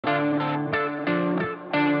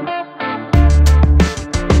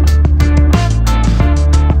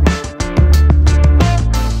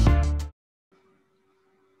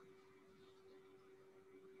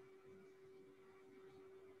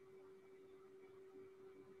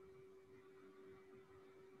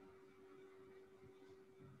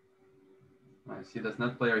I see this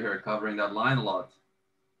net player here covering that line a lot.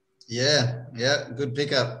 Yeah, yeah, good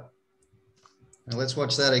pickup. And let's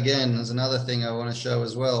watch that again. There's another thing I want to show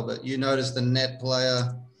as well, but you notice the net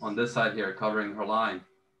player on this side here, covering her line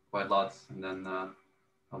quite lots, and then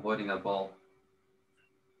avoiding that ball.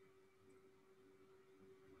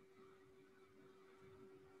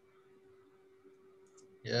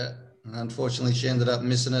 Yeah, unfortunately, she ended up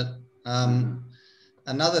missing it.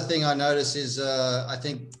 Another thing I notice is, I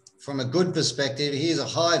think from a good perspective, here's a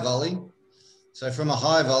high volley. So from a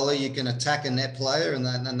high volley, you can attack a net player and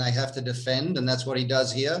then they have to defend, and that's what he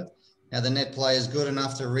does here. Now the net player is good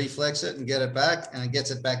enough to reflex it and get it back, and it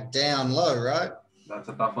gets it back down low, right? That's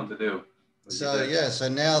a tough one to do. So yeah, so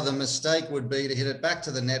now the mistake would be to hit it back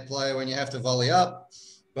to the net player when you have to volley up.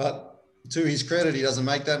 But to his credit, he doesn't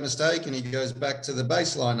make that mistake, and he goes back to the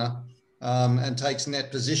baseliner and takes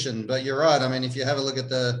net position. But you're right. I mean, if you have a look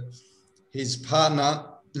at his partner,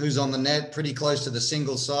 who's on the net pretty close to the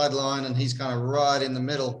single sideline, and he's kind of right in the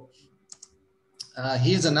middle.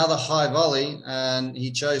 Here's another high volley, and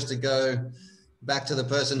he chose to go back to the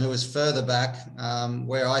person who was further back,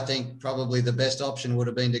 where I think probably the best option would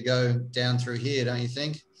have been to go down through here, don't you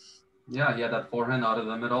think? Yeah, he had that forehand out of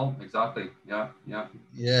the middle. Exactly. Yeah, yeah.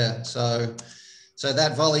 Yeah, so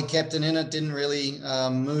that volley kept it in it, didn't really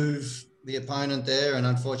move the opponent there, and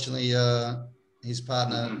unfortunately his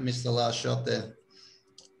partner missed the last shot there.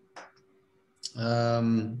 All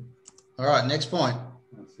right, next point.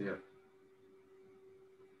 Let's see it.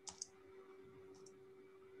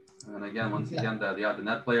 And again, once again, the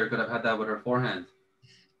net player could have had that with her forehand.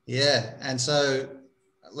 Yeah, and so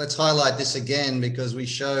let's highlight this again, because we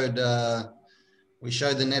showed the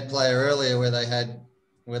net player earlier where they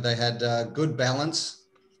had good balance.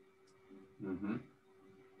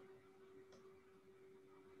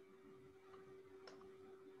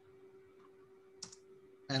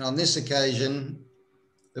 And on this occasion,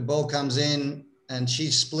 the ball comes in and she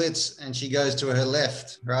splits and she goes to her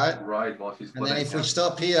left, right? Right, while she's splitting. And then if we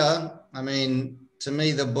stop here, I mean, to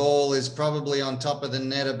me, the ball is probably on top of the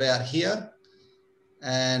net about here,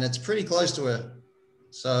 and it's pretty close to her.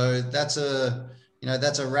 So that's a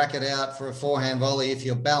racket out for a forehand volley if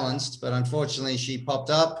you're balanced, but unfortunately she popped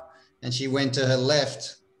up and she went to her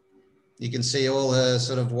left. You can see all her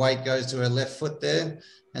sort of weight goes to her left foot there.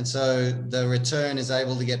 And so the return is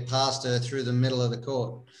able to get past her through the middle of the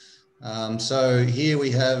court. So here we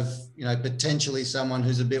have, potentially someone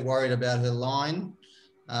who's a bit worried about her line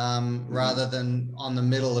rather than on the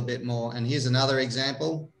middle a bit more. And here's another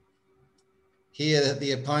example. Here,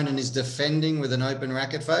 the opponent is defending with an open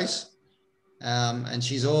racket face, and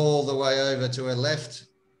she's all the way over to her left.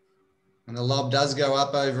 And the lob does go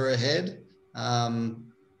up over her head,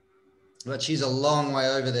 but she's a long way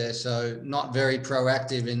over there. So not very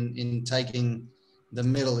proactive in taking the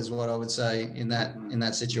middle is what I would say in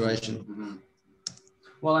that situation.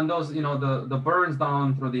 Well, and those, the burns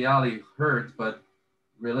down through the alley hurt, but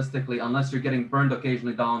realistically, unless you're getting burned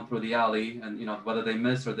occasionally down through the alley, and whether they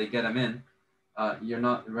miss or they get them in, you're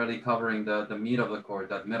not really covering the meat of the court,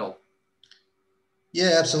 that middle.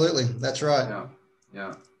 Yeah, absolutely. That's right. Yeah,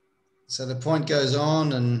 yeah. So the point goes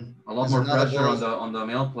on, and a lot more pressure on the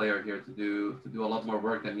male player here to do a lot more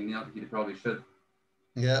work than he probably should.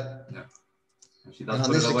 Yeah. Yeah. And she does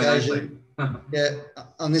put it away nicely. Yeah,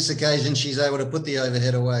 on this occasion, she's able to put the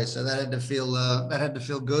overhead away, so that had to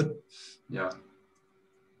feel good. Yeah.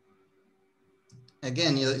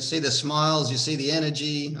 Again, you see the smiles, you see the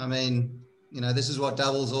energy. I mean, this is what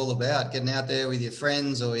double's all about: getting out there with your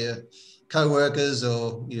friends or your co-workers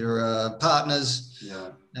or your partners,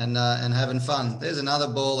 and having fun. There's another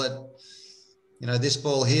ball that, this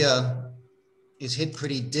ball here is hit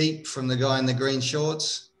pretty deep from the guy in the green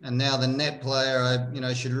shorts. And now the net player,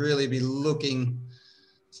 should really be looking,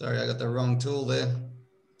 sorry, I got the wrong tool there.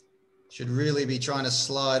 Should really be trying to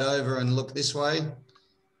slide over and look this way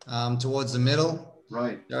towards the middle.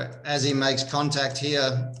 Right. As he makes contact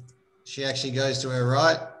here, she actually goes to her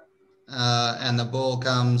right and the ball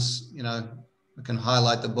comes, I can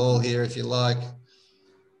highlight the ball here if you like.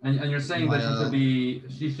 And you're saying that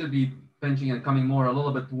she should be pinching and coming more a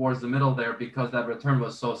little bit towards the middle there because that return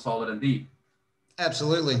was so solid and deep.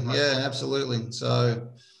 Absolutely. Yeah, absolutely. So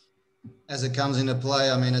as it comes into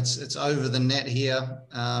play, I mean, it's over the net here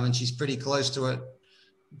and she's pretty close to it,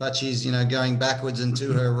 but she's, going backwards and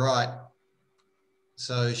to her right.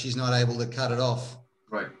 So she's not able to cut it off.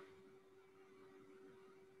 Right.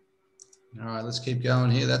 All right, let's keep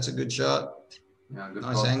going here. That's a good shot. Yeah, good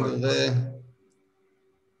nice angle there.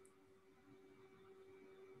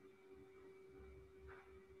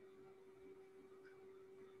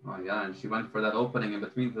 Oh, yeah, and she went for that opening in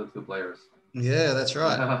between the two players. Yeah, that's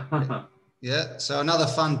right. Yeah. So another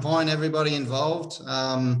fun point, everybody involved.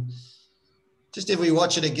 Just if we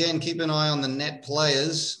watch it again, keep an eye on the net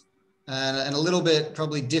players, and a little bit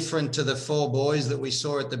probably different to the four boys that we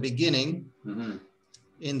saw at the beginning,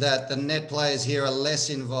 in that the net players here are less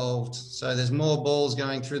involved. So there's more balls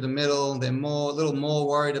going through the middle. They're a little more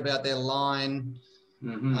worried about their line,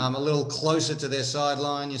 a little closer to their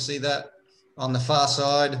sideline. You see that on the far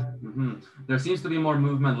side. There seems to be more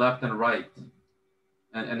movement left and right,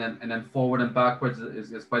 and then forward and backwards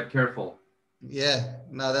is quite careful. Yeah,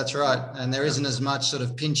 no, that's right. And there isn't as much sort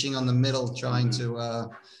of pinching on the middle, trying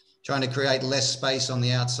to create less space on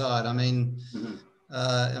the outside. I mean,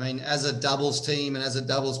 as a doubles team and as a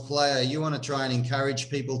doubles player, you want to try and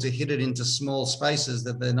encourage people to hit it into small spaces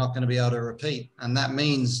that they're not going to be able to repeat, and that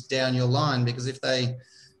means down your line, because if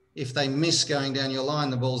they miss going down your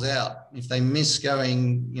line, the ball's out. If they miss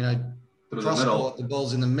going, cross court, the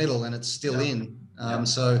ball's in the middle and it's still in.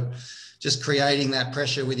 So just creating that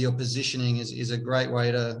pressure with your positioning is a great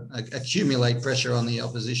way to accumulate pressure on the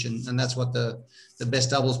opposition. And that's what the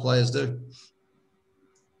best doubles players do.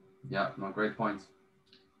 Yeah, no, great points.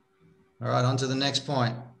 All right, on to the next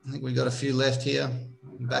point. I think we've got a few left here.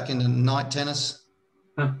 Back into night tennis.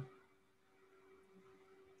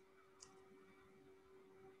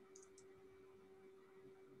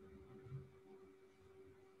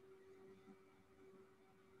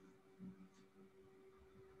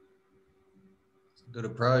 Good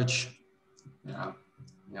approach. Yeah.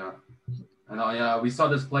 And we saw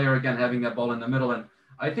this player again having that ball in the middle. And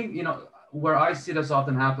I think, where I see this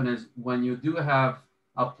often happen is when you do have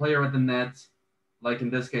a player at the net, like in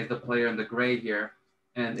this case, the player in the gray here,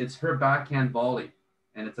 and it's her backhand volley.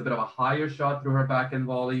 And it's a bit of a higher shot through her backhand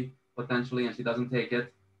volley, potentially, and she doesn't take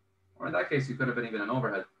it. Or in that case, it could have been even an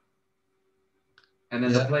overhead. And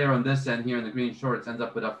then the player on this end here in the green shorts ends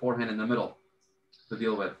up with a forehand in the middle to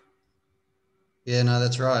deal with. Yeah, no,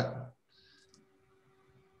 that's right.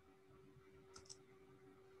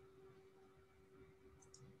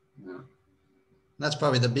 Yeah. That's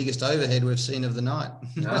probably the biggest overhead we've seen of the night.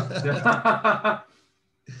 Yeah.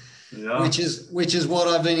 Which is what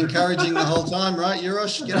I've been encouraging the whole time, right,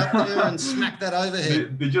 Urosh? Get up there and smack that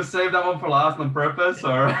overhead. Did you save that one for last on purpose,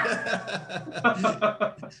 or?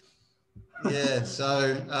 Yeah.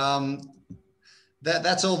 So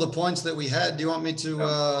that's all the points that we had. Do you want me to?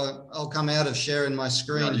 I'll come out of sharing my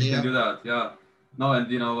screen here. You can do that. Yeah. No, and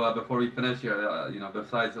before we finish here,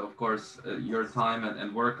 besides of course your time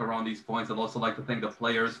and work around these points, I'd also like to thank the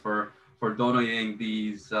players for donating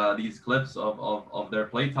these clips of their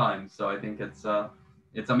playtime. So I think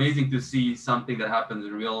it's amazing to see something that happens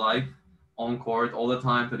in real life on court all the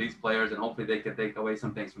time to these players, and hopefully they can take away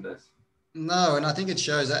some things from this. No, and I think it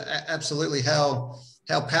shows absolutely how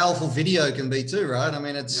powerful video can be too, right? I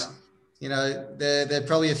mean, it's there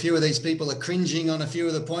probably a few of these people are cringing on a few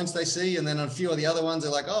of the points they see, and then on a few of the other ones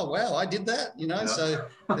they're like, oh wow, I did that, So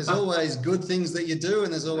there's always good things that you do,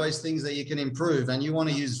 and there's always things that you can improve, and you want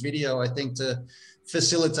to use video, I think, to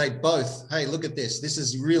facilitate both. Hey, look at this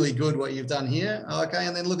is really good what you've done here. Okay,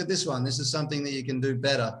 and then look at this one, this is something that you can do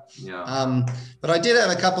better. But I did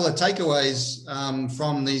have a couple of takeaways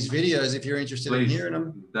from these videos if you're interested in hearing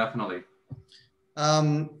them. Definitely.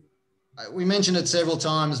 We mentioned it several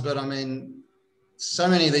times, but I mean, so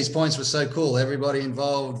many of these points were so cool. Everybody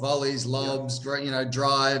involved, volleys, lobs,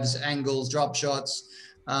 drives, angles, drop shots.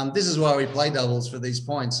 This is why we play doubles, for these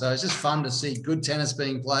points. So it's just fun to see good tennis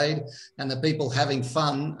being played and the people having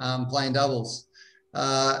fun playing doubles.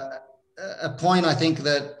 A point I think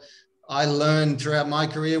that I learned throughout my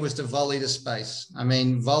career was to volley to space. I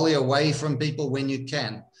mean, volley away from people when you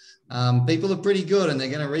can. People are pretty good and they're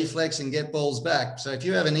going to reflex and get balls back. So if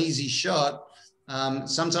you have an easy shot,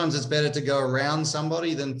 sometimes it's better to go around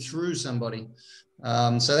somebody than through somebody.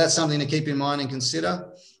 So that's something to keep in mind and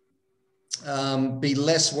consider. Be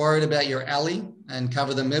less worried about your alley and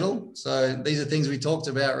cover the middle. So these are things we talked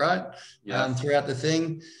about, right? Throughout the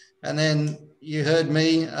thing. And then you heard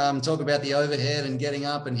me talk about the overhead and getting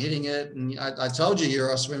up and hitting it. And I told you,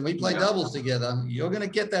 Uros, when we play doubles together, you're going to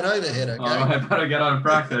get that overhead, okay? I better get out of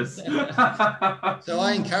practice. So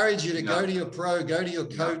I encourage you to go to your pro, go to your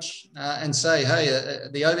coach and say, hey,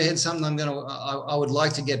 the overhead's something I would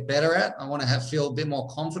like to get better at. I want to feel a bit more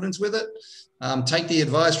confidence with it. Take the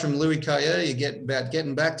advice from Louis Carrier. You get about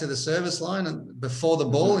getting back to the service line and before the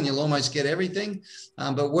ball, and you'll almost get everything.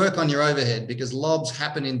 But work on your overhead, because lobs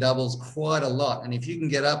happen in doubles quite a lot. And if you can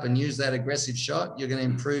get up and use that aggressive shot, you're going to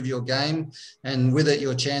improve your game, and with it,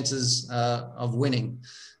 your chances of winning.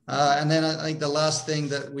 And then I think the last thing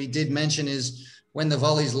that we did mention is when the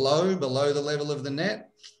volley's low, below the level of the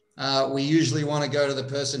net, we usually want to go to the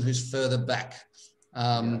person who's further back.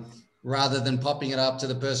 rather than popping it up to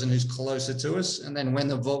the person who's closer to us. And then when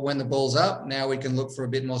the ball's up, now we can look for a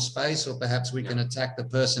bit more space, or perhaps we can attack the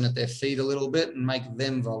person at their feet a little bit and make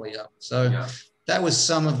them volley up. So that was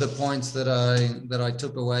some of the points that I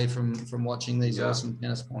took away from watching these awesome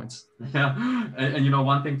tennis points. Yeah, and you know,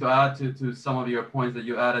 one thing to add to some of your points that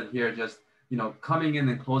you added here, just, you know, coming in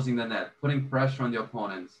and closing the net, putting pressure on the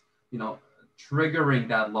opponents, you know, triggering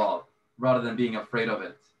that lob rather than being afraid of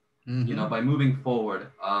it. Mm-hmm. You know, by moving forward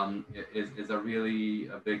is a really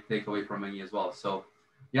a big takeaway from me as well. So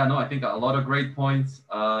yeah, no, I think a lot of great points.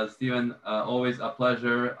 Stephen, always a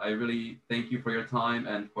pleasure. I really thank you for your time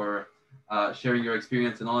and for sharing your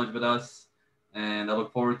experience and knowledge with us. And I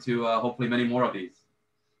look forward to hopefully many more of these.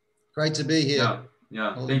 Great to be here.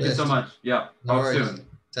 Yeah. Thank you so much. Yeah. Talk soon.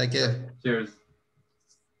 Take care. Cheers.